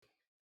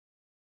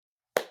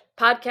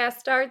Podcast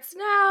starts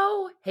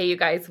now. Hey, you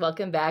guys,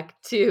 welcome back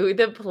to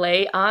the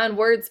Play on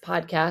Words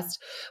podcast,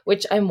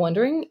 which I'm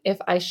wondering if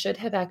I should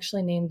have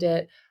actually named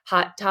it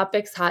Hot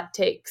Topics, Hot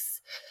Takes,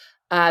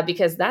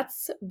 because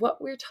that's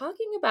what we're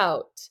talking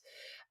about.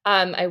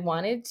 I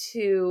wanted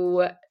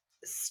to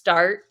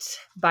start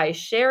by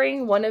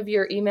sharing one of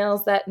your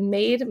emails that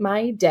made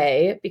my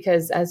day,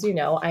 because as you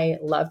know, I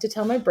love to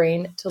tell my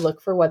brain to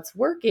look for what's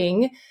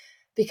working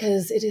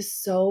because it is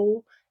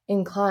so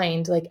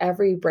inclined, like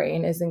every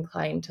brain is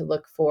inclined to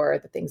look for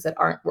the things that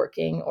aren't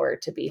working or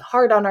to be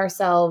hard on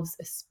ourselves,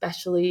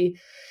 especially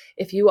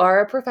if you are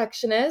a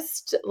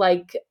perfectionist,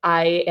 like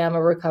I am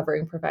a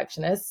recovering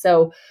perfectionist.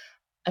 So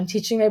I'm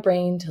teaching my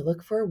brain to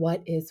look for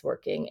what is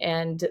working.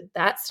 And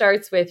that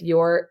starts with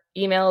your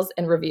emails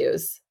and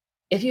reviews.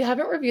 If you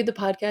haven't reviewed the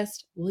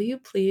podcast, will you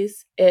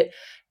please? It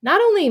not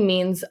only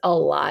means a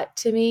lot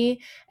to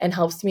me and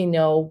helps me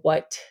know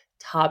what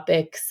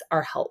topics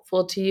are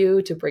helpful to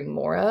you to bring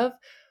more of,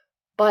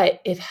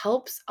 but it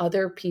helps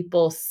other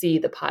people see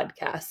the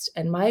podcast.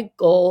 And my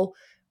goal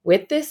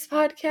with this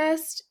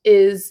podcast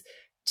is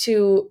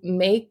to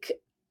make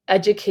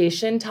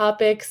education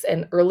topics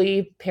and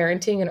early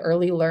parenting and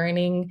early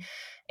learning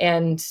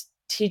and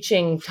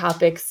teaching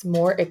topics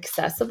more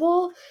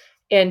accessible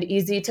and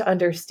easy to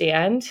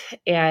understand.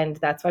 And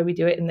that's why we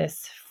do it in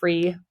this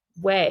free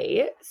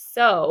way.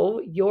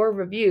 So your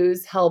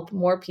reviews help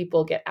more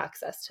people get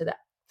access to that.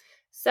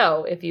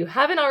 So if you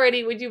haven't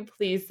already, would you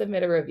please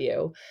submit a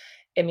review?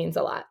 It means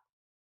a lot.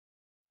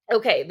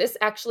 Okay, this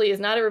actually is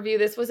not a review.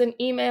 This was an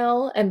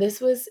email, and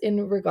this was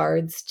in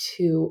regards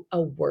to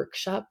a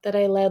workshop that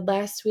I led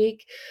last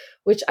week,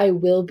 which I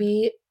will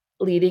be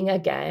leading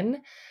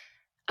again.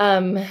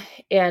 Um,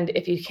 and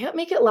if you can't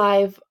make it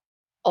live,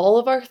 all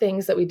of our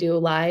things that we do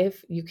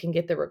live, you can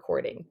get the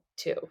recording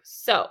too.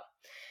 So,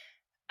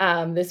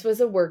 this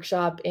was a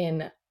workshop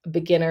in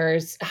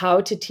beginners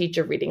how to teach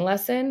a reading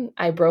lesson.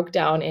 I broke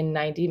down in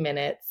 90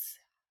 minutes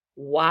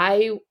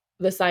why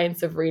the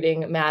science of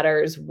reading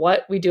matters,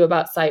 what we do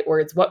about sight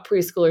words, what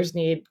preschoolers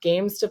need,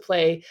 games to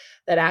play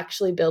that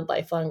actually build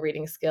lifelong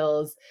reading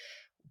skills,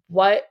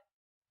 what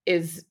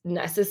is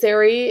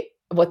necessary,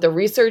 what the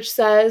research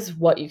says,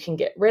 what you can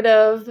get rid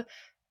of.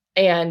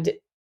 And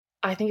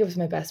I think it was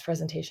my best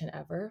presentation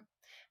ever.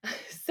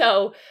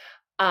 So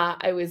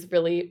I was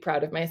really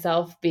proud of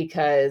myself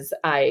because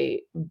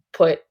I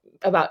put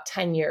about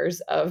 10 years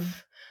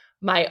of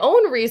my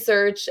own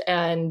research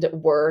and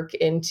work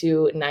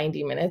into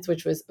 90 minutes,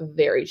 which was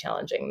very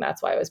challenging.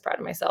 That's why I was proud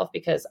of myself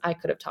because I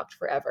could have talked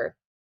forever.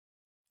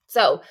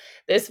 So,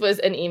 this was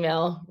an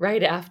email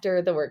right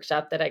after the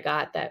workshop that I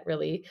got that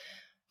really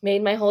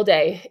made my whole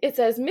day. It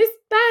says, Miss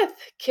Beth,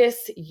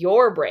 kiss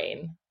your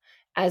brain.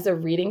 As a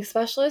reading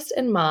specialist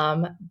and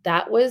mom,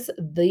 that was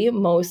the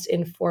most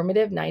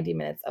informative 90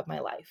 minutes of my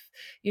life.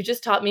 You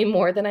just taught me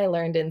more than I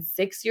learned in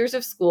 6 years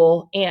of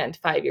school and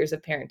 5 years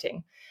of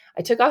parenting.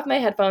 I took off my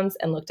headphones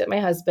and looked at my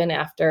husband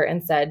after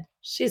and said,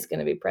 she's going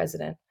to be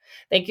president.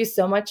 Thank you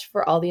so much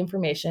for all the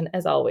information,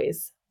 as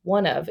always.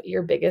 One of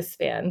your biggest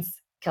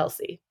fans,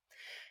 Kelsey.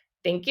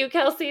 Thank you,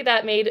 Kelsey.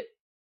 That made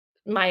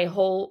my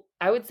whole,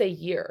 I would say,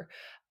 year,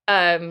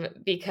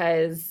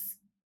 because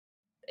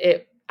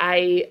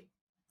I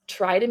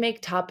try to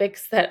make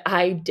topics that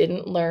I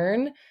didn't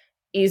learn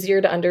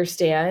easier to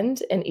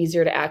understand and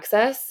easier to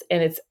access.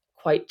 And it's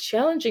quite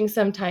challenging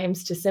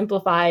sometimes to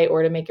simplify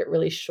or to make it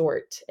really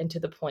short and to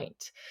the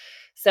point.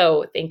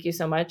 So thank you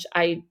so much.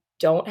 I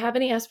don't have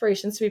any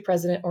aspirations to be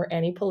president or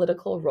any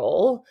political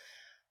role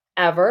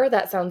ever.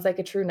 That sounds like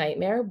a true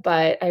nightmare,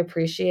 but I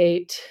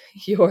appreciate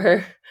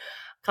your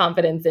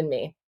confidence in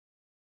me.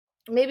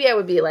 Maybe I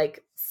would be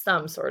like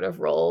some sort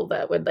of role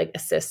that would like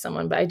assist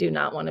someone, but I do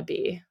not want to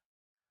be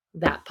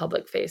that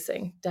public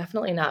facing.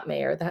 Definitely not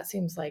mayor. That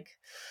seems like,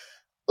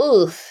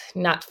 ooh,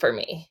 not for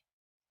me.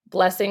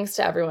 Blessings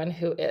to everyone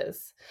who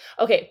is.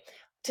 Okay,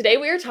 today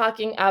we are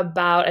talking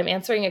about, I'm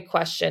answering a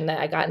question that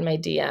I got in my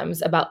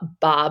DMs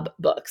about Bob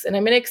books. And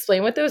I'm going to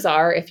explain what those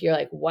are if you're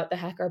like, what the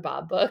heck are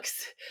Bob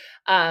books?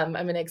 I'm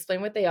going to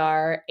explain what they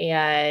are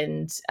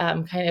and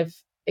kind of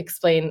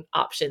explain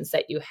options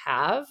that you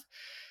have.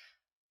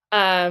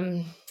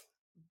 Um,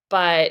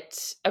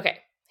 but okay,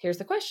 here's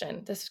the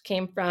question. This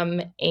came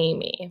from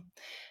Amy.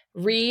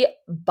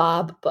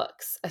 Bob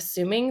books,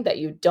 assuming that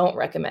you don't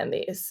recommend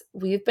these.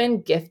 We've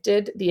been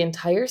gifted the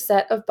entire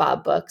set of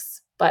Bob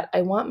books, but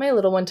I want my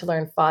little one to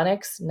learn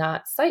phonics,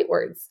 not sight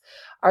words.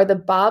 Are the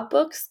Bob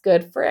books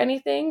good for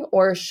anything,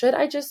 or should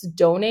I just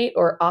donate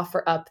or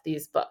offer up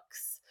these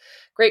books?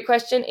 Great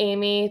question,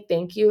 Amy.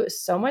 Thank you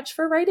so much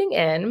for writing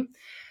in.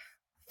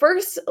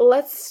 First,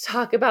 let's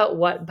talk about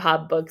what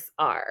Bob books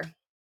are.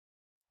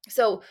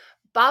 So,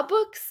 Bob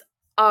books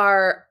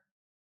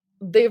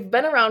they've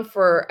been around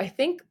for I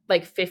think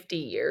like 50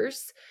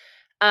 years.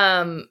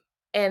 Um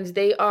and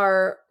they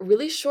are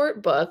really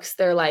short books.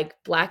 They're like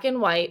black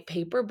and white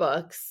paper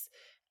books.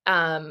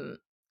 Um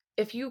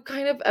if you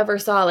kind of ever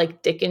saw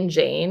like Dick and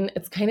Jane,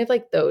 it's kind of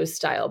like those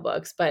style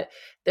books, but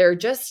they're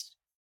just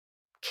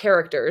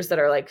characters that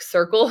are like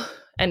circle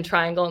and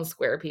triangle and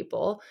square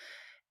people.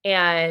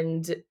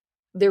 And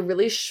they're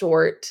really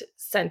short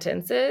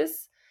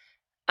sentences.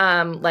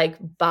 Like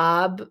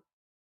Bob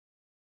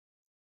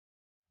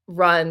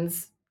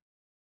runs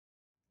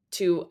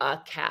to a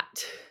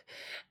cat.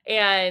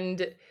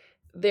 And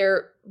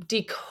they're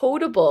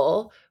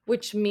decodable,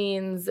 which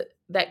means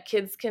that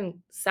kids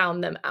can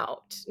sound them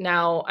out.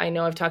 Now, I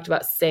know I've talked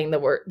about saying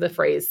the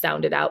phrase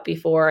sound it out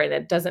before, and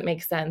it doesn't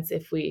make sense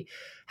if we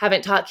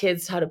haven't taught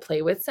kids how to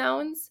play with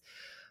sounds.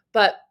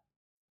 But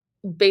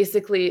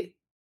basically,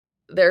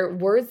 they're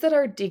words that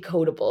are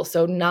decodable,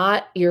 so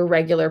not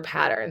irregular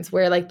patterns,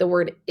 where like the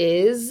word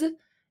is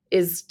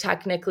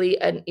technically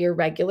an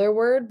irregular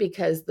word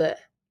because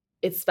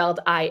it's spelled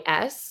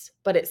is,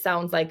 but it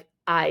sounds like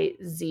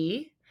iz.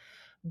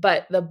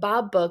 But the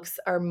Bob books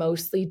are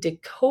mostly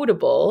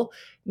decodable,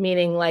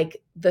 meaning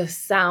like the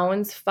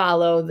sounds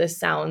follow the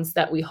sounds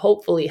that we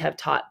hopefully have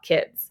taught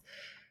kids.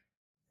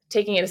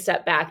 Taking it a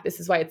step back, this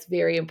is why it's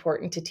very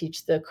important to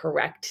teach the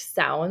correct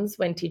sounds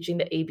when teaching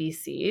the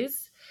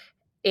ABCs.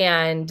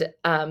 And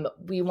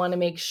we want to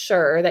make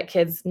sure that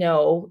kids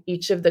know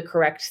each of the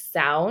correct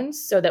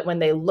sounds so that when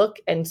they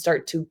look and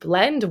start to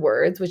blend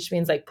words, which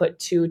means like put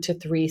 2 to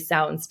 3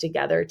 sounds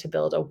together to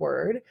build a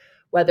word,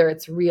 whether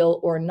it's real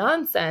or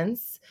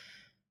nonsense,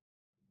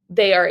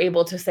 they are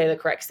able to say the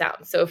correct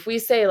sound. So if we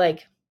say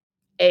like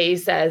A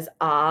says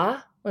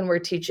ah when we're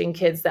teaching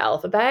kids the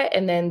alphabet,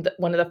 and then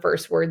one of the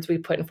first words we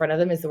put in front of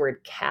them is the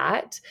word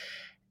cat,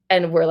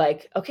 and we're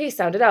like, okay,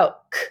 sound it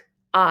out,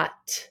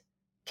 ot,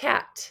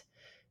 cat,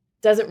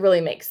 doesn't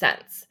really make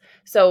sense.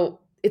 So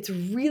it's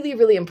really,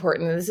 really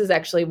important. And this is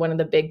actually one of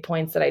the big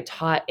points that I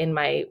taught in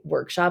my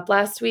workshop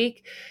last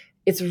week.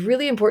 It's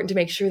really important to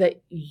make sure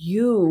that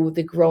you,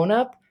 the grown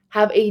up,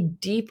 have a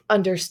deep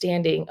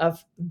understanding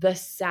of the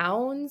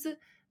sounds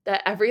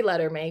that every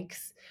letter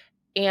makes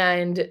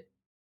and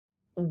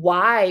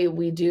why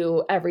we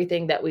do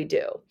everything that we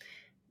do.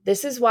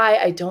 This is why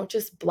I don't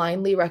just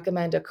blindly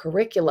recommend a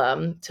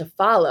curriculum to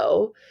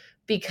follow,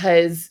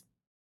 because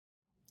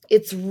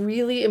it's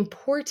really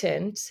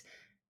important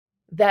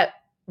that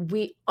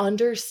we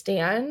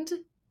understand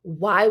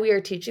why we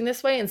are teaching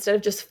this way instead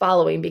of just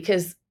following,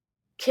 because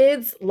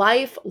kids,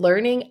 life,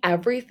 learning,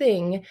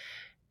 everything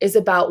is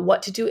about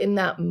what to do in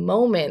that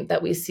moment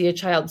that we see a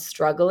child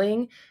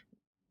struggling,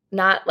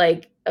 not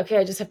like, okay,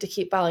 I just have to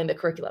keep following the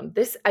curriculum.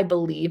 This, I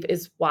believe,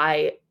 is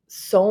why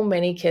so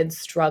many kids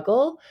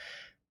struggle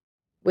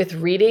with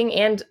reading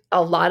and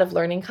a lot of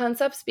learning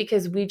concepts,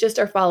 because we just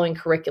are following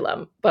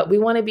curriculum, but we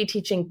want to be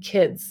teaching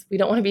kids. We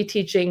don't want to be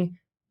teaching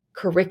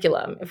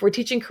curriculum. If we're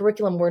teaching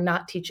curriculum, we're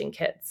not teaching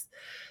kids.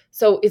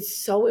 So it's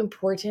so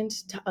important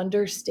to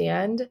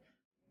understand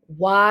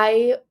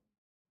why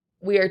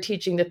we are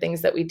teaching the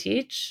things that we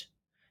teach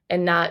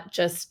and not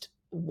just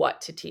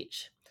what to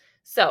teach.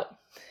 So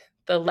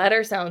the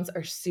letter sounds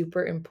are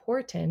super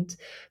important,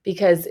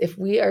 because if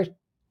we are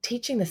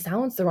teaching the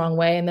sounds the wrong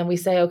way and then we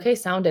say, okay,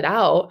 sound it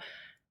out,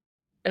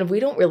 and we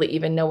don't really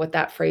even know what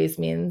that phrase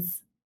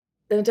means,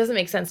 then it doesn't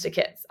make sense to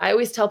kids. I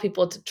always tell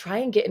people to try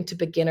and get into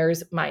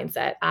beginner's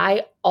mindset.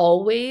 I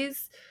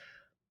always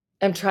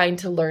am trying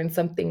to learn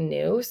something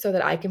new so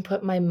that I can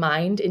put my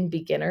mind in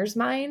beginner's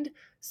mind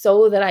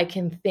so that I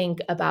can think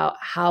about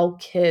how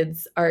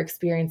kids are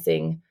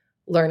experiencing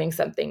learning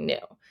something new.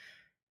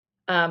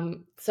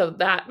 So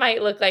that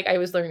might look like I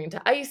was learning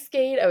to ice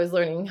skate. I was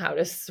learning how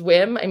to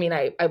swim. I mean,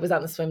 I was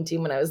on the swim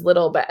team when I was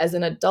little, but as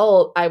an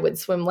adult, I would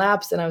swim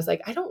laps and I was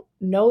like, I don't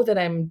know that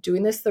I'm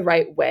doing this the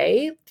right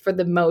way for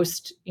the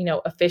most,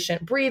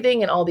 efficient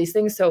breathing and all these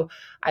things. So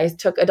I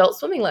took adult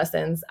swimming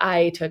lessons.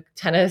 I took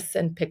tennis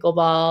and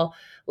pickleball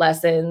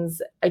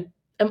lessons.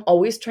 I'm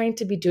always trying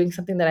to be doing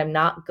something that I'm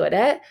not good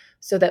at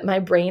so that my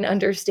brain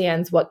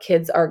understands what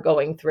kids are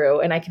going through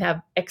and I can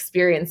have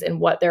experience in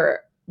what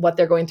they're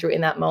going through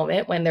in that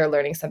moment when they're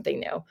learning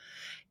something new.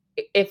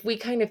 If we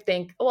kind of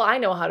think, well, I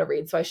know how to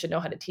read, so I should know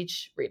how to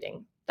teach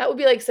reading. That would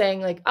be like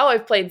saying like, oh,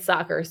 I've played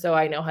soccer, so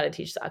I know how to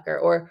teach soccer.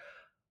 Or,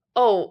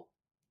 oh,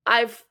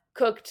 I've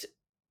cooked,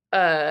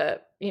 uh,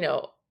 you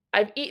know,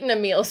 I've eaten a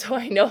meal, so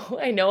I know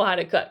how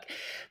to cook.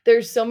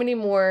 There's so many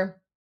more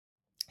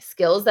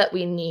skills that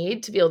we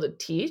need to be able to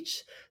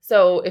teach.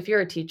 So if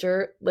you're a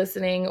teacher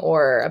listening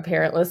or a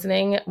parent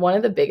listening, one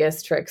of the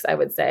biggest tricks I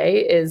would say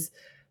is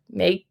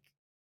make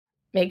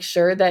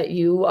sure that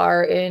you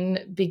are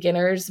in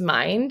beginner's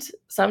mind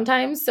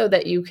sometimes so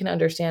that you can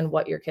understand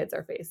what your kids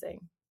are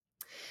facing.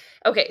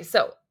 Okay,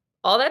 so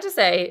all that to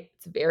say,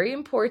 it's very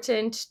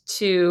important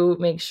to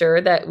make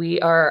sure that we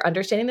are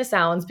understanding the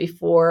sounds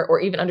before, or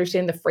even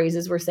understanding the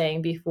phrases we're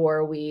saying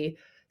before we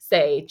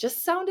say,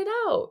 just sound it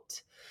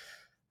out.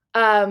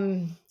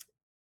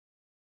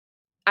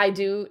 I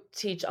do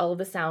teach all of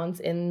the sounds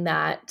in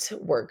that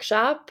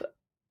workshop,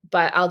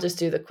 but I'll just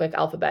do the quick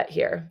alphabet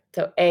here.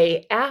 So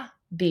A,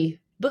 B,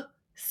 B,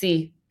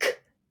 C, K,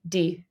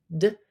 D,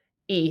 D,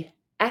 E,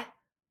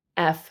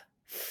 F,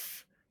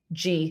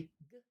 G,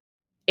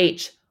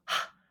 H,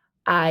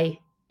 I,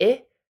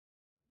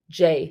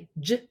 J,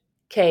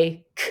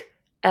 K,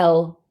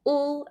 L,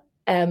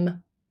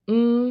 M,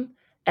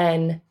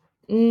 N,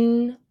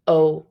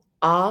 O,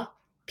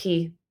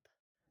 P,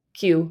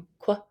 Q,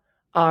 Qu,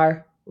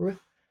 R, R,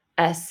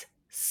 S,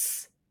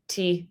 S,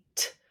 T,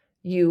 T,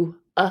 U,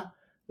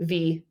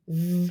 V,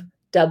 V,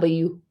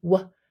 W,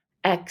 W,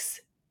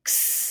 X,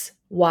 X,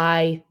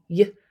 Y,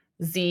 Y,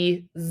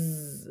 Z,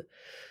 Z.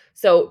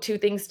 So 2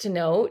 things to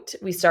note.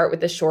 We start with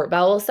the short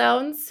vowel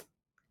sounds.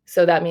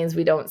 So that means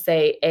we don't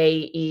say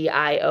A, E,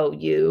 I, O,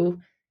 U.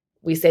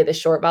 We say the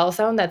short vowel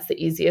sound. That's the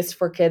easiest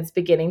for kids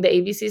beginning the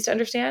ABCs to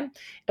understand.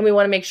 And we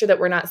want to make sure that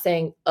we're not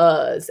saying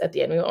uhs at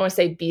the end. We don't want to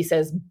say B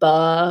says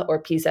buh or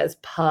P says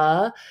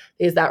puh,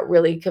 because that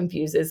really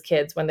confuses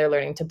kids when they're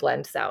learning to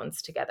blend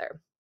sounds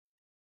together.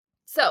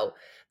 So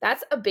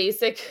that's a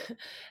basic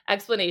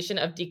explanation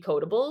of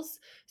decodables.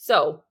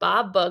 So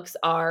Bob books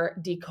are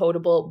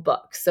decodable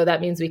books. So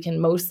that means we can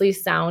mostly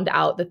sound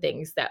out the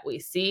things that we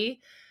see,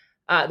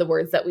 the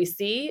words that we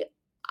see.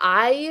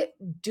 I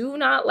do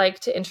not like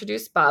to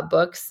introduce Bob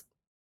books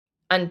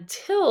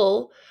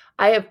until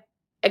I have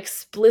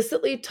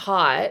explicitly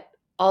taught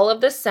all of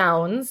the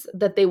sounds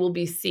that they will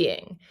be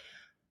seeing.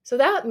 So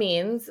that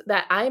means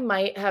that I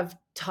might have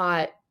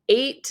taught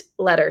 8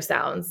 letter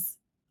sounds.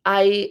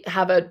 I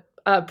have a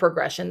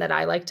progression that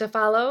I like to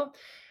follow,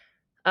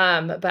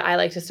 but I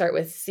like to start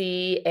with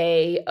C,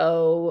 A,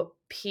 O,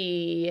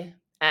 P,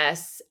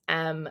 S,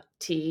 M,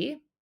 T.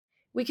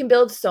 We can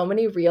build so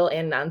many real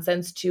and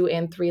nonsense 2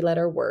 and 3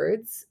 letter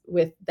words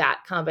with that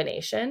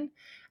combination.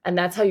 And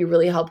that's how you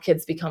really help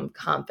kids become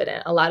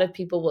confident. A lot of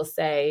people will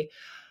say,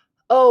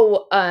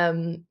 oh,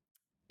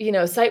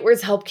 sight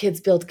words help kids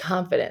build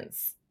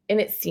confidence.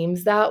 And it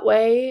seems that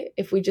way.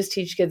 If we just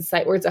teach kids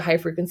sight words or high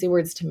frequency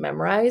words to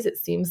memorize, it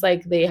seems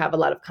like they have a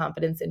lot of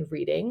confidence in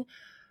reading.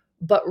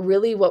 But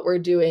really what we're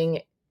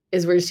doing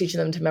is we're just teaching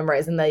them to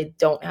memorize and they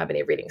don't have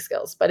any reading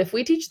skills. But if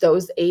we teach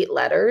those 8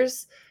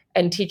 letters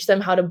and teach them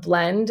how to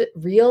blend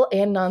real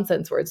and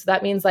nonsense words, so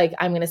that means like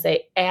I'm going to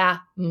say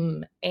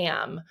am,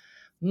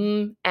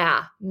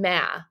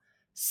 ma,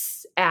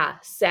 sa,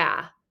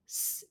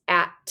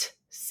 at,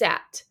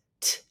 sat,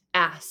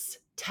 ass,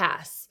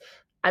 tass.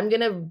 I'm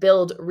going to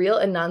build real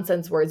and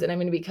nonsense words and I'm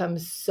going to become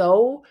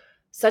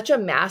such a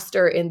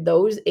master in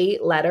those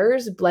 8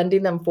 letters,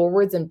 blending them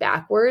forwards and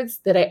backwards,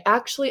 that I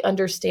actually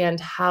understand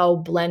how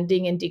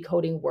blending and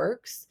decoding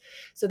works.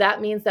 So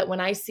that means that when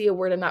I see a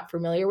word I'm not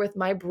familiar with,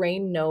 my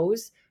brain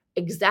knows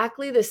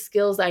exactly the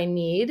skills I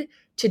need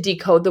to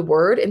decode the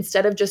word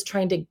instead of just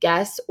trying to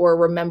guess or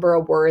remember a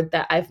word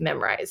that I've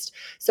memorized.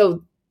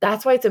 So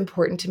that's why it's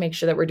important to make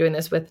sure that we're doing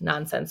this with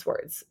nonsense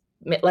words,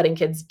 letting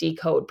kids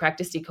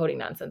practice decoding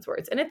nonsense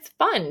words. And it's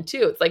fun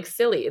too. It's like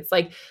silly. It's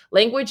like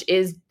language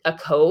is a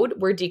code.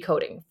 We're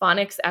decoding.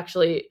 Phonics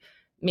actually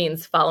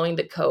means following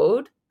the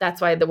code.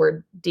 That's why the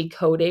word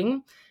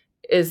decoding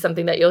is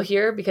something that you'll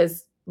hear,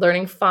 because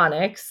learning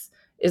phonics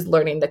is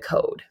learning the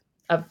code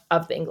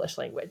of the English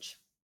language.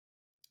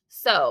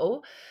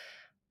 So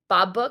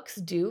Bob books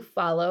do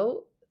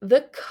follow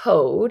the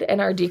code and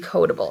are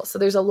decodable. So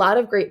there's a lot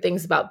of great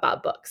things about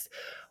Bob books.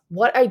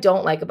 What I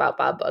don't like about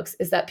Bob books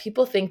is that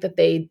people think that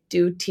they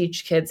do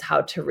teach kids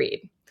how to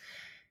read.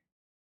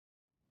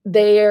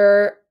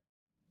 There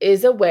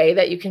is a way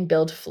that you can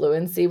build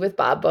fluency with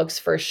Bob books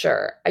for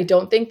sure. I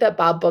don't think that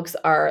Bob books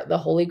are the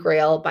holy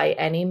grail by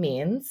any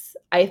means.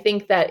 I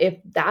think that if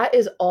that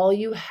is all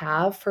you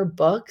have for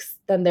books,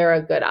 then they're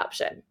a good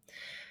option.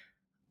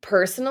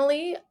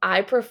 Personally,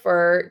 I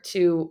prefer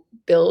to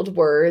build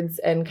words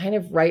and kind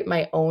of write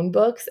my own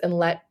books and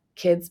let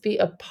kids be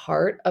a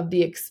part of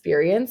the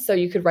experience. So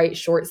you could write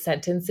short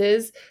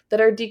sentences that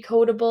are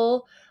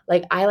decodable.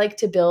 Like I like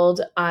to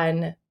build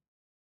on,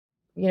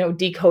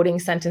 decoding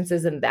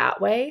sentences in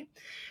that way.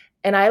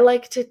 And I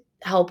like to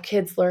help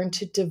kids learn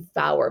to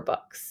devour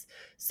books.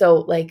 So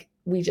like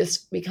we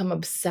just become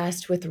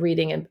obsessed with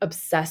reading and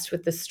obsessed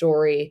with the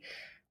story.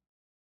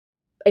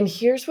 And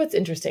here's what's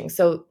interesting.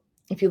 So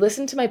if you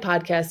listen to my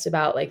podcast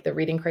about like the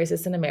reading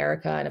crisis in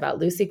America and about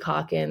Lucy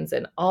Calkins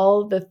and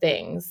all the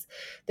things,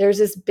 there's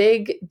this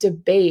big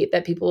debate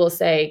that people will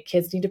say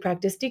kids need to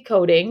practice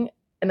decoding.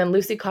 And then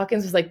Lucy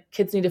Calkins was like,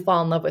 kids need to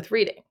fall in love with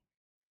reading.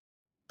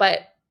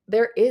 But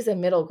there is a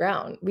middle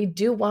ground. We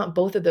do want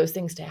both of those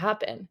things to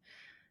happen.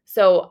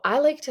 So I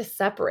like to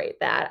separate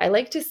that. I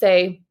like to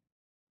say,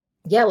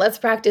 yeah, let's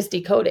practice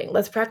decoding.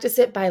 Let's practice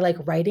it by like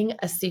writing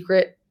a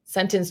secret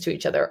sentence to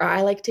each other. Or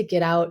I like to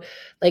get out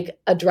like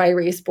a dry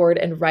erase board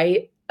and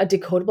write a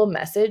decodable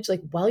message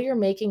like while you're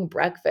making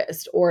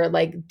breakfast, or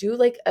like do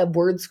like a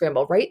word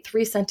scramble, write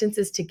 3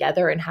 sentences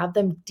together and have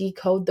them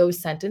decode those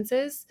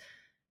sentences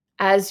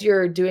as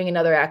you're doing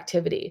another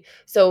activity.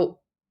 So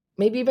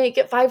maybe you make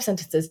it 5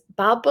 sentences.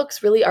 Bob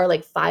books really are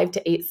like 5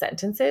 to 8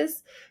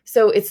 sentences.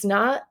 So it's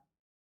not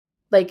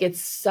like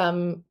it's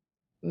some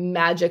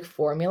magic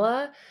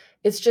formula.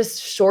 It's just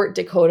short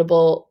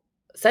decodable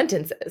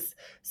sentences.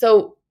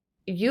 So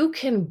you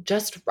can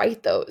just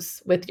write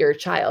those with your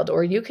child,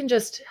 or you can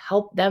just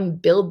help them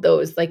build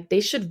those. Like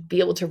they should be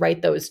able to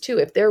write those too.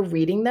 If they're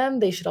reading them,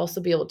 they should also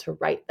be able to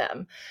write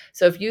them.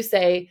 So if you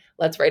say,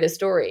 let's write a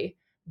story,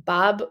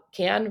 Bob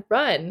can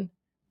run,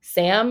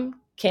 Sam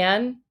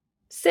can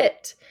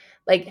sit.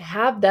 Like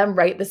have them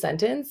write the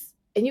sentence,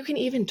 and you can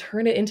even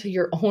turn it into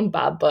your own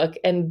Bob book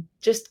and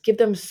just give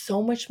them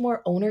so much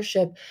more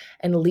ownership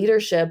and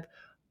leadership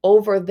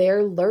over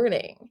their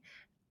learning.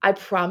 I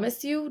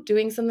promise you,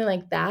 doing something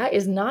like that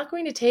is not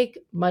going to take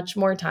much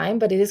more time,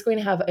 but it is going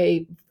to have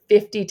a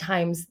 50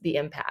 times the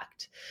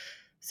impact.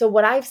 So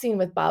what I've seen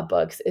with Bob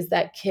books is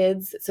that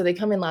kids, so they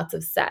come in lots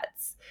of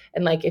sets.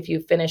 And like if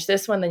you finish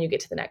this one, then you get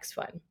to the next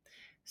one.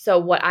 So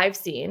what I've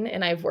seen,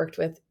 and I've worked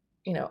with,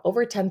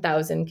 over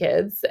 10,000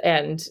 kids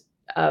and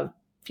a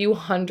few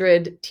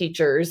hundred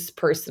teachers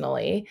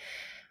personally,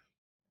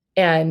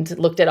 and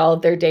looked at all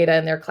of their data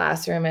in their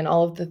classroom and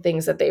all of the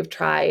things that they've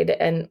tried.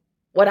 And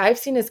what I've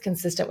seen is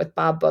consistent with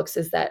Bob books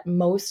is that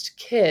most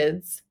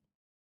kids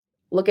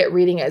look at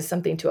reading as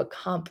something to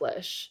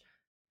accomplish,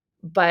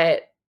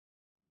 but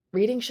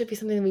reading should be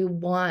something we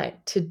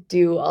want to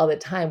do all the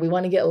time. We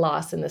want to get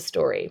lost in the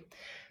story.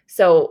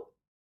 So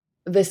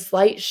the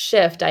slight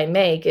shift I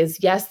make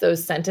is, yes,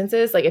 those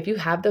sentences, like if you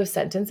have those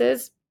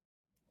sentences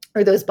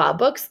or those Bob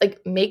books, like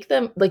make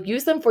them, like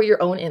use them for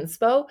your own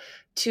inspo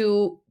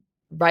to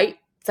write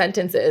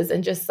sentences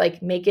and just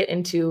like make it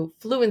into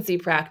fluency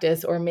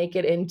practice or make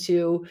it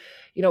into,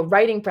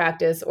 writing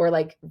practice, or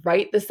like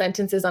write the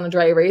sentences on a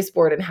dry erase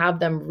board and have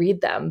them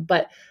read them.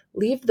 But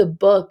leave the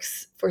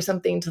books for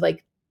something to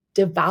like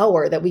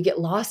devour, that we get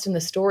lost in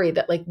the story,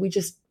 that like we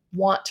just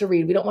want to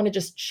read. We don't want to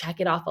just check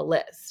it off a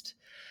list.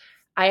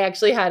 I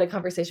actually had a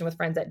conversation with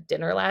friends at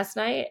dinner last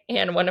night,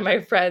 and one of my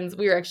friends,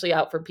 we were actually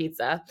out for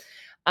pizza,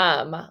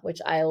 which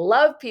I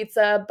love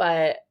pizza,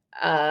 but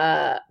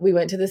we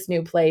went to this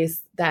new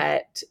place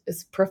that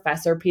is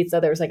Professor Pizza.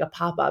 There was like a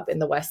pop-up in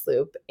the West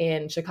Loop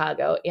in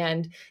Chicago,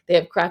 and they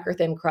have cracker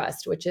thin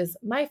crust, which is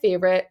my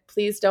favorite.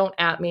 Please don't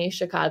at me,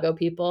 Chicago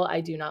people.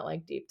 I do not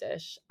like deep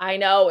dish. I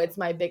know it's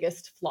my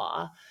biggest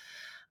flaw.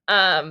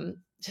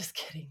 Just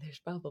kidding. There's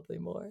probably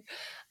more.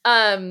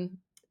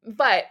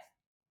 But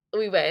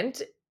we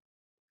went.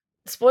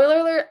 Spoiler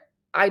alert,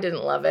 I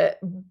didn't love it,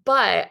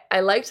 but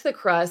I liked the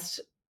crust.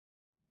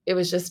 It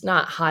was just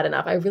not hot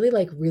enough. I really,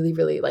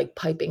 really like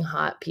piping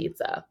hot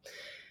pizza,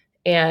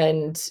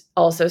 and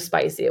also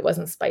spicy. It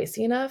wasn't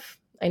spicy enough.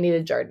 I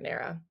needed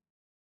giardiniera.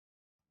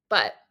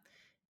 But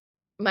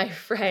my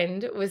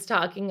friend was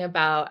talking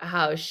about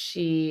how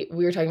we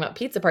were talking about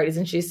pizza parties,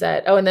 and she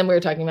said, oh, and then we were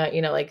talking about,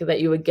 like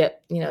that you would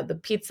get, the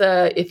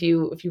pizza, if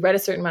you read a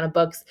certain amount of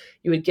books,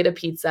 you would get a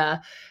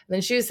pizza. And then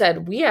she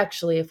said, we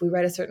actually, if we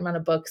read a certain amount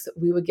of books,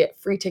 we would get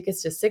free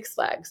tickets to Six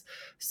Flags.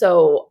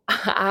 So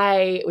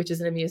which is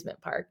an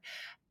amusement park.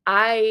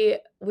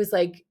 I was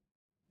like,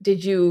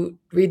 did you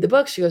read the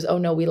book? She goes, oh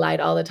no, we lied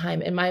all the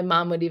time. And my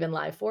mom would even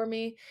lie for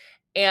me.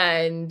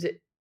 And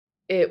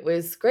it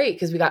was great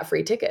because we got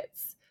free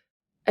tickets.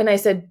 And I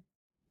said,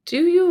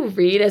 do you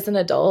read as an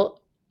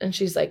adult? And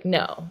she's like,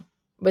 no.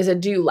 But I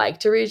said, do you like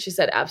to read? She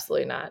said,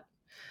 absolutely not.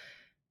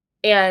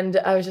 And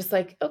I was just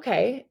like,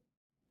 okay,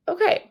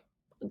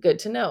 good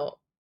to know.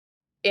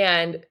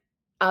 And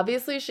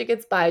obviously she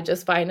gets by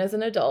just fine as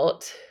an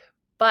adult,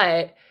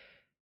 but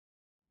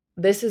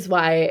this is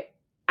why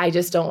I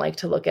just don't like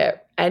to look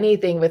at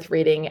anything with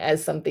reading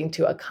as something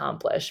to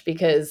accomplish,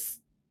 because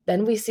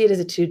then we see it as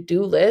a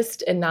to-do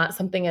list and not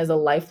something as a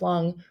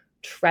lifelong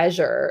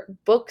treasure.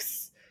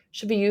 Books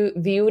should be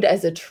viewed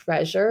as a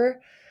treasure.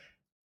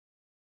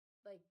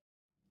 Like,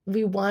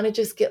 we want to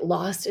just get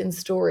lost in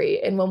story.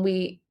 And when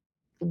we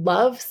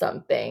love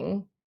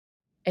something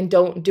and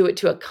don't do it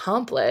to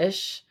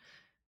accomplish,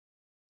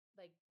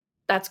 like,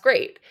 that's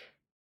great.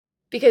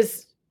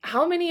 Because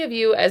how many of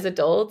you as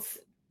adults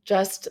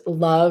just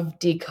love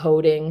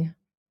decoding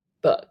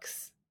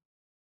books?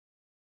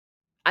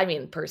 I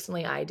mean,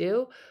 personally, I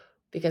do,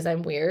 because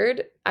I'm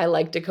weird. I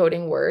like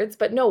decoding words.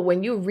 But no,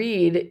 when you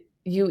read,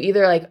 you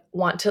either like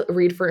want to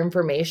read for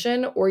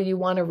information or you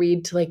want to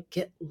read to like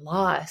get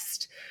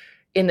lost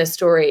in the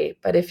story.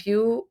 But if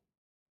you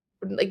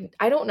like,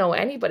 I don't know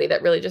anybody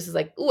that really just is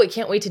like, oh, I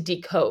can't wait to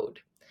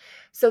decode.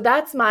 So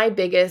that's my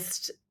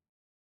biggest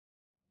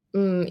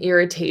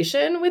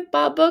irritation with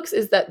Bob books,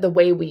 is that the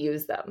way we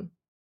use them.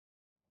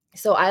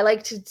 So I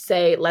like to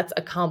say, let's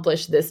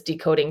accomplish this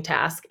decoding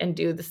task and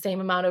do the same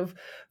amount of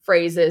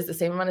phrases, the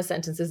same amount of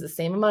sentences, the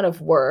same amount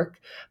of work,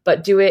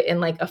 but do it in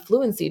like a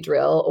fluency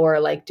drill, or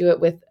like do it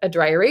with a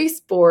dry erase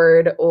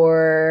board,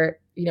 or,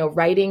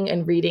 writing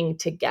and reading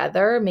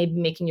together, maybe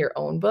making your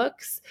own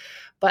books.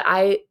 But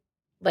I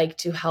like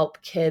to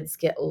help kids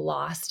get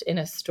lost in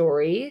a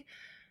story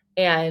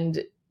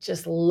and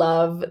just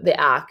love the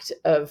act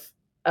of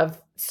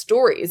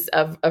stories,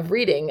 of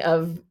reading,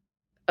 of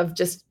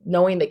just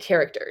knowing the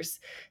characters.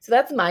 So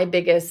that's my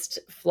biggest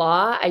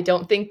flaw. I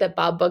don't think that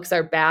Bob books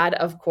are bad,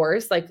 of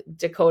course, like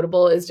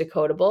decodable is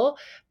decodable,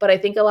 but I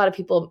think a lot of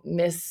people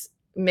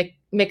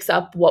mix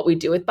up what we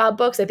do with Bob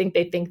books. I think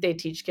they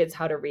teach kids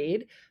how to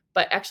read,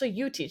 but actually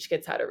you teach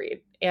kids how to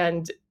read,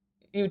 and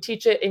you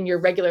teach it in your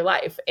regular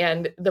life.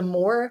 And the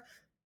more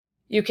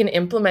you can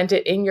implement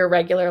it in your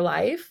regular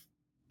life,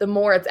 the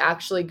more it's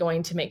actually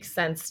going to make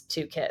sense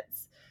to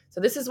kids.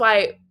 So this is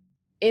why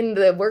in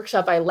the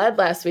workshop I led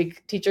last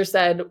week, teacher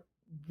said,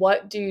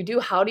 what do you do?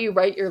 How do you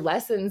write your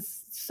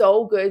lessons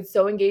so good,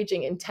 so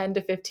engaging in 10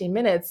 to 15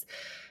 minutes?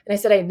 And I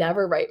said, I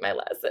never write my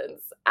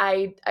lessons.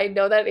 I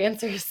know that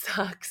answer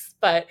sucks,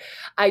 but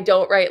I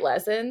don't write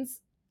lessons.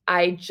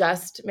 I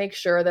just make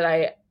sure that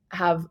I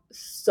have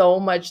so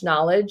much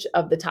knowledge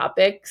of the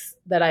topics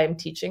that I am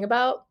teaching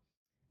about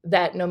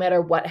that no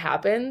matter what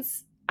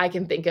happens, I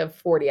can think of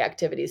 40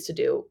 activities to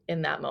do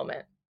in that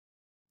moment.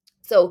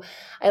 So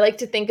I like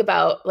to think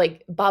about,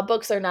 like, Bob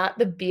books are not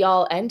the be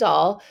all end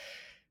all.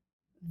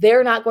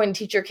 They're not going to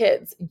teach your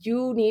kids.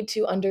 You need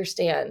to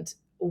understand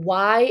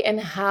why and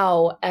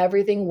how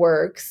everything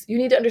works. You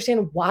need to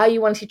understand why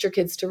you want to teach your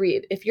kids to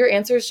read. If your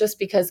answer is just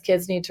because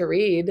kids need to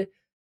read,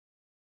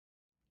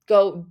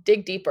 go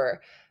dig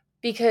deeper.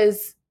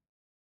 Because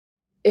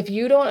if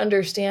you don't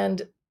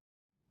understand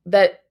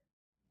that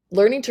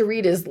learning to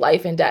read is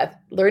life and death,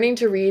 learning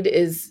to read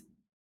is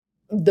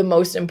the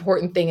most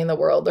important thing in the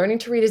world. Learning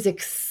to read is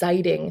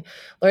exciting.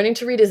 Learning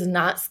to read is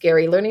not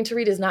scary. Learning to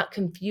read is not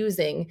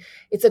confusing.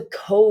 It's a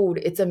code.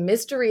 It's a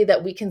mystery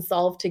that we can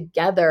solve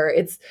together.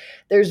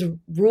 There's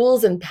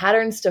rules and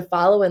patterns to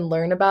follow and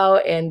learn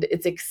about, and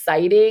it's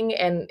exciting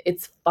and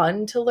it's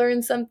fun to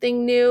learn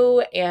something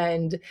new.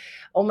 And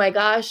oh my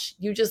gosh,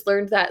 you just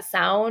learned that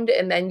sound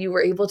and then you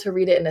were able to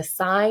read it in a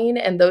sign,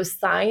 and those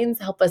signs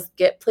help us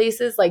get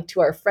places like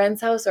to our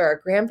friend's house or our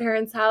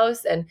grandparents'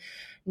 house. And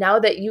now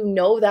that you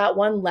know that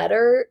one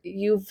letter,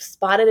 you've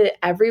spotted it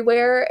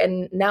everywhere.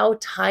 And now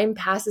time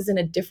passes in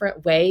a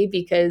different way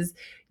because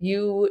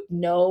you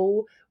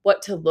know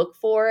what to look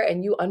for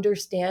and you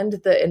understand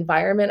the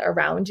environment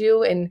around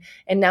you. And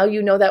now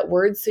you know that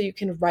word, so you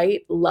can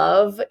write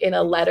love in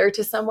a letter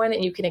to someone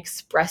and you can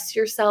express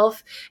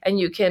yourself and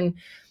you can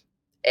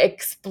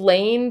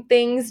explain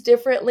things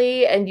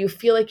differently, and you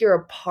feel like you're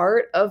a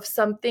part of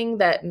something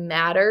that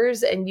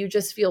matters, and you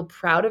just feel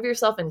proud of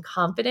yourself and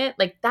confident.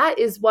 Like, that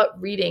is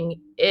what reading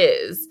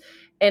is.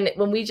 And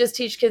when we just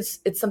teach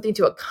kids it's something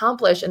to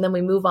accomplish and then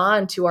we move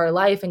on to our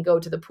life and go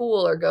to the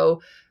pool or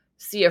go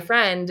see a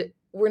friend,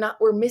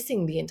 we're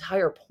missing the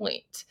entire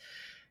point.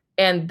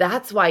 And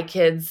that's why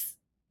kids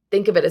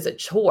think of it as a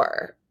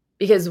chore,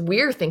 because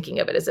we're thinking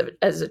of it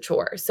as a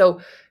chore.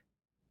 So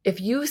if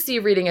you see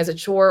reading as a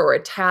chore or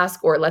a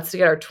task, or let's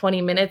get our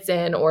 20 minutes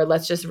in, or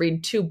let's just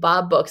read 2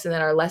 Bob books and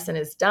then our lesson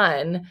is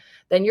done,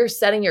 then you're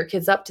setting your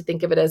kids up to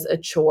think of it as a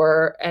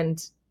chore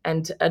and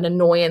an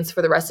annoyance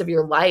for the rest of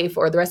your life,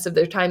 or the rest of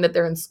their time that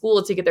they're in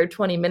school to get their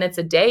 20 minutes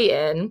a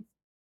day in.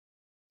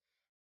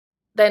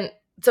 Then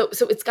so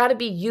it's got to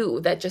be you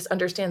that just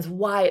understands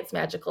why it's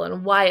magical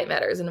and why it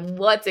matters and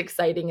what's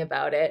exciting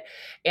about it.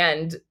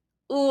 And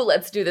ooh,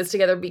 let's do this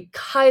together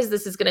because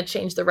this is going to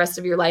change the rest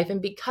of your life. And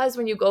because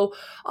when you go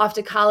off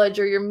to college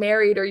or you're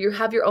married or you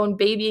have your own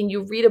baby and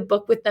you read a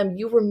book with them,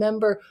 you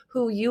remember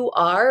who you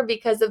are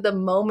because of the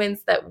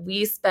moments that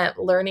we spent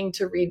learning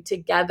to read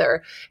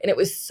together. And it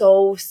was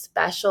so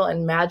special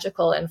and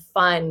magical and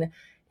fun.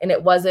 And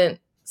it wasn't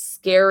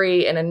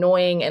scary and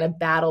annoying and a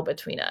battle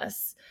between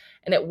us.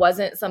 And it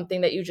wasn't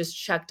something that you just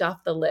checked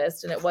off the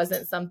list, and it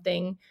wasn't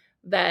something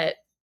that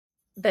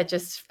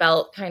just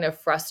felt kind of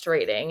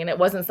frustrating, and it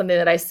wasn't something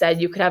that I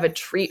said you could have a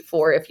treat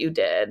for if you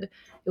did.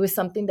 It was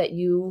something that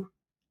you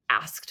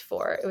asked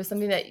for. It was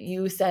something that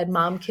you said,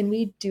 Mom, can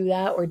we do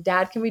that? Or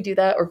Dad, can we do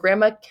that? Or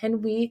Grandma,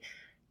 can we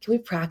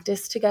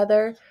practice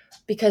together?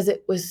 Because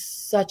it was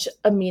such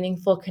a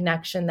meaningful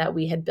connection that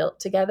we had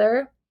built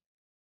together.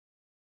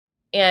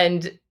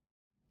 And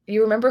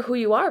you remember who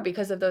you are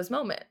because of those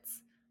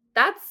moments.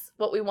 That's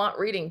what we want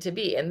reading to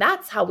be. And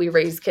that's how we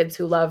raise kids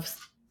who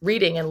love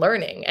reading and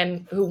learning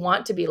and who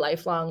want to be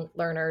lifelong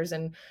learners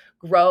and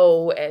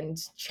grow and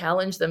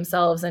challenge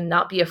themselves and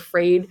not be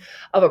afraid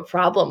of a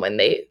problem when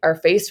they are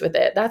faced with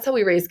it. That's how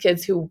we raise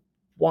kids who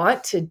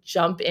want to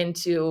jump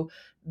into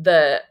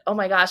oh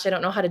my gosh, I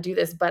don't know how to do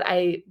this, but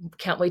I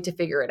can't wait to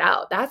figure it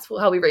out. That's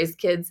how we raise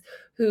kids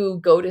who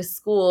go to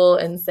school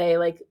and say,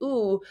 like,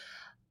 ooh,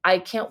 I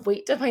can't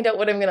wait to find out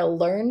what I'm going to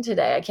learn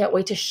today. I can't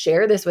wait to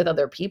share this with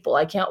other people.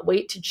 I can't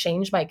wait to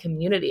change my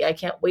community. I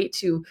can't wait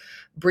to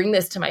bring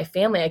this to my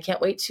family. I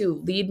can't wait to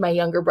lead my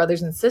younger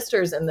brothers and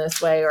sisters in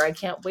this way, or I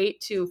can't wait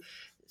to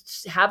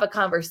have a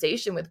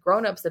conversation with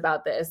grown-ups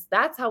about this.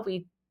 That's how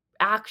we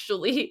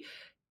actually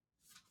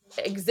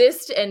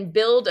exist and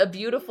build a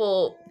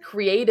beautiful,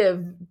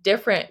 creative,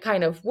 different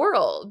kind of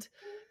world.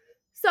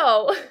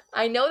 So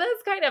I know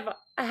that's kind of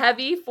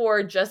heavy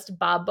for just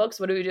Bob books.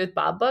 What do we do with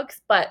Bob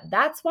books? But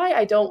that's why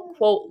I don't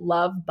quote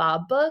love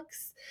Bob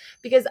books,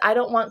 because I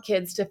don't want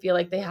kids to feel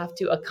like they have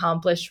to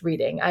accomplish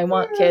reading. I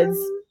want kids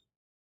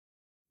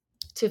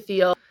to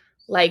feel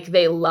like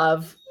they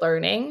love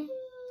learning,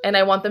 and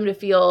I want them to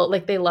feel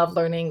like they love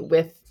learning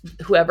with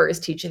whoever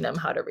is teaching them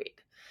how to read.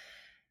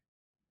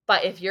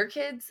 But if your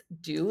kids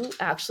do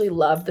actually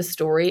love the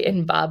story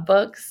in Bob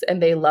books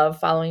and they love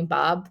following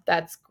Bob,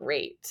 that's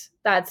great.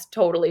 That's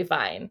totally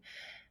fine.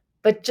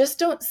 But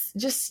just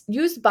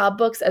use Bob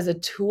books as a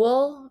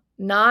tool,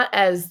 not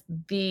as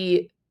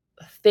the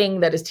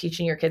thing that is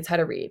teaching your kids how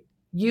to read.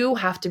 You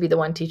have to be the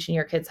one teaching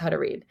your kids how to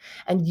read,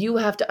 and you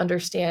have to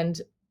understand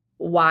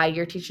why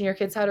you're teaching your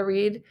kids how to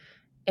read,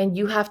 and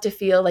you have to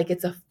feel like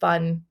it's a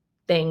fun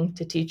thing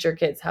to teach your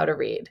kids how to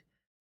read.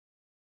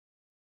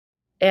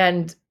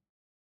 And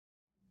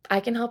I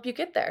can help you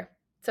get there.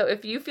 So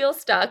if you feel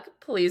stuck,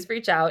 please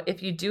reach out.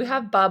 If you do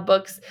have Bob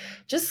books,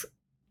 just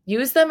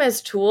use them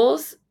as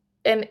tools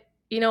and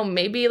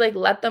maybe like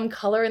let them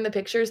color in the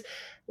pictures.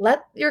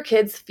 Let your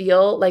kids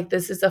feel like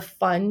this is a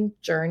fun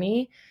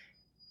journey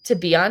to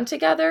be on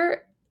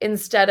together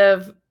instead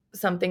of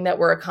something that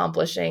we're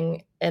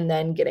accomplishing and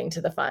then getting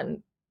to the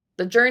fun.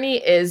 The journey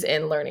is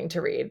in learning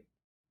to read.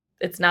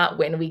 It's not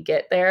when we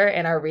get there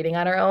and are reading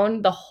on our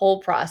own. The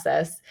whole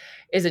process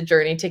is a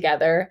journey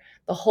together.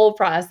 The whole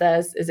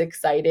process is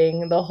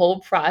exciting. The whole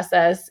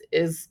process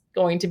is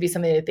going to be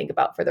something to think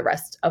about for the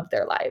rest of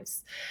their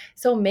lives.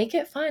 So make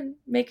it fun,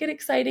 make it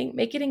exciting,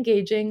 make it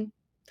engaging.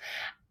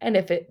 And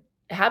if it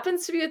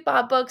happens to be with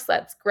Bob books,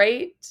 that's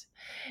great.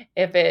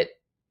 If it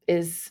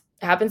is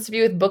happens to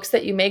be with books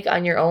that you make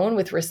on your own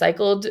with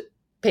recycled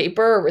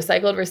paper or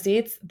recycled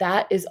receipts,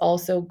 that is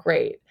also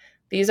great.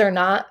 These are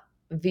not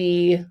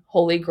the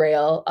holy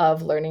grail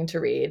of learning to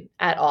read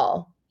at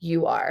all.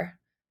 You are.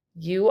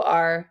 You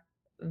are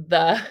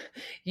the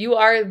you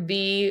are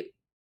the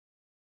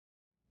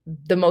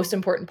most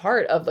important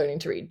part of learning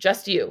to read.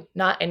 Just you,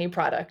 not any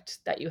product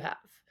that you have.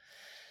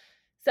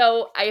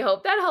 So I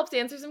hope that helps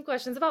answer some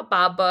questions about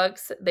Bob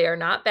books. They are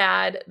not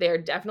bad. They are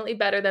definitely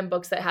better than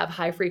books that have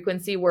high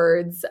frequency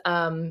words,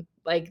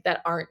 like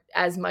that aren't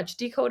as much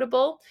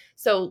decodable.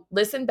 So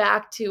listen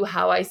back to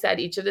how I said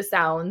each of the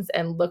sounds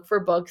and look for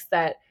books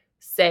that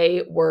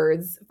say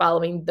words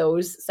following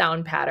those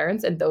sound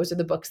patterns. And those are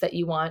the books that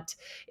you want.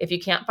 If you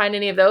can't find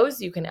any of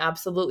those, you can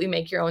absolutely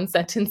make your own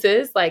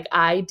sentences like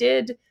I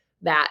did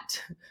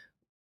that.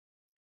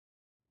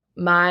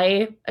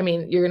 You're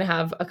going to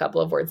have a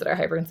couple of words that are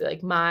high frequency,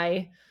 like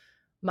my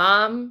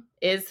mom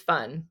is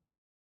fun.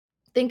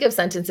 Think of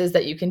sentences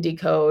that you can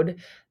decode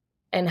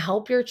and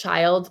help your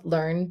child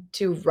learn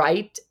to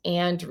write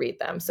and read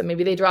them. So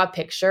maybe they draw a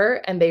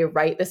picture and they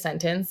write the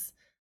sentence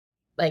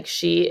like,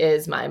 she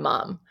is my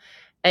mom.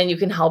 And you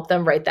can help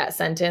them write that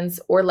sentence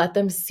or let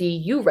them see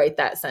you write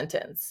that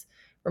sentence.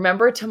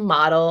 Remember to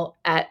model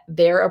at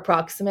their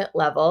approximate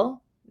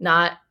level,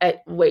 not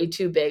at way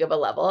too big of a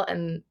level.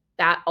 And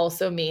that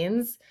also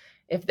means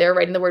if they're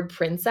writing the word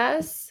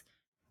princess,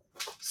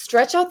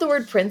 stretch out the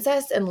word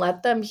princess and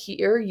let them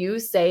hear you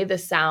say the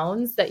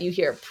sounds that you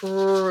hear.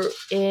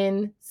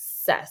 Princess.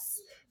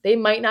 They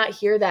might not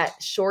hear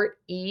that short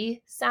E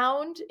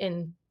sound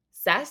in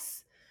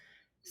cess.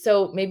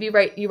 So maybe you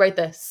write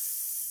the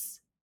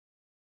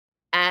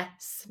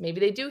S. Maybe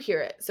they do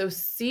hear it. So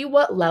see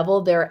what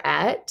level they're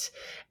at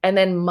and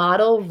then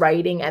model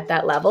writing at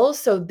that level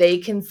so they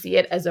can see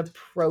it as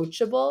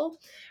approachable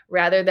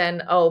rather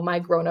than, oh, my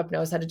grown up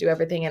knows how to do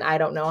everything and I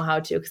don't know how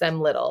to because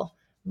I'm little.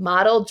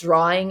 Model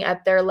drawing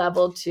at their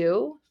level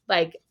too.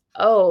 Like,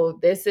 oh,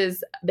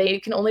 they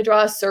can only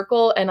draw a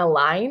circle and a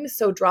line.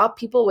 So draw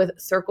people with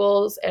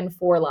circles and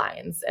 4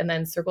 lines and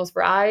then circles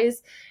for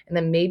eyes and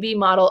then maybe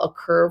model a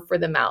curve for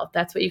the mouth.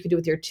 That's what you could do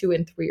with your 2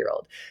 and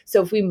 3-year-old.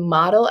 So if we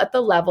model at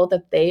the level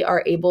that they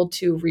are able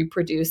to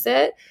reproduce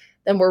it,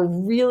 then we're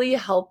really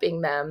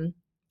helping them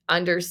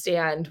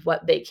understand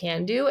what they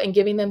can do and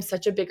giving them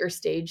such a bigger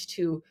stage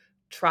to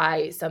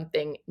try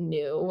something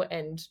new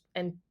and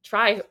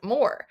try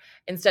more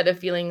instead of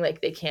feeling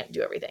like they can't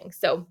do everything.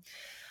 So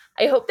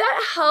I hope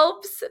that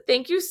helps.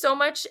 Thank you so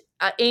much,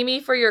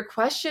 Amy, for your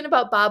question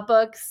about Bob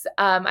books.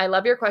 I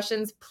love your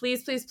questions.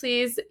 Please, please,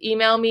 please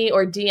email me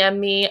or DM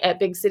me at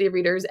Big City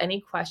Readers any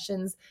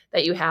questions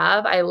that you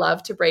have. I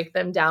love to break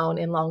them down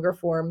in longer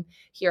form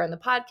here on the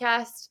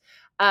podcast.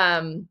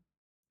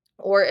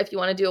 Or if you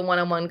want to do a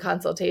one-on-one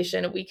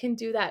consultation, we can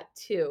do that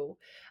too.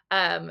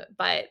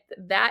 But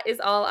that is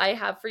all I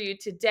have for you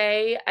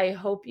today. I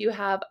hope you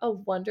have a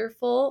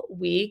wonderful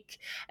week.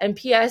 And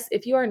P.S.,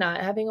 if you are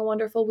not having a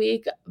wonderful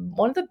week,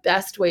 one of the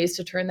best ways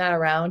to turn that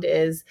around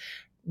is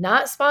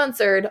not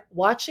sponsored,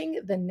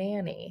 watching The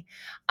Nanny.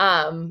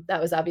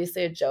 That was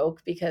obviously a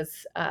joke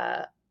because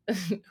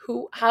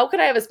how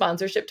could I have a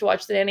sponsorship to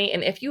watch The Nanny?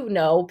 And if you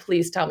know,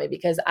 please tell me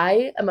because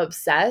I am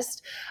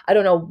obsessed. I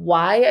don't know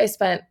why I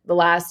spent the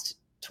last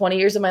 20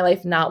 years of my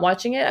life not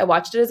watching it. I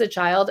watched it as a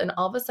child and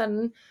all of a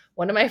sudden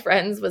one of my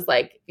friends was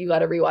like, you got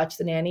to rewatch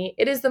The Nanny.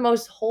 It is the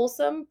most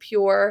wholesome,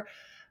 pure,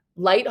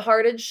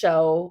 lighthearted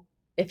show.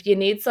 If you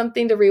need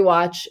something to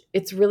rewatch,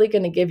 it's really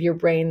going to give your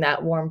brain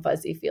that warm,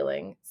 fuzzy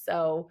feeling.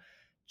 So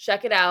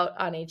check it out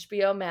on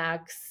HBO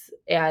Max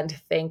and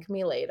thank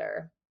me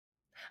later.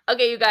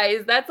 Okay, you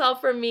guys, that's all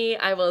from me.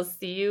 I will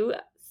see you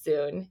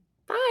soon.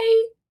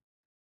 Bye.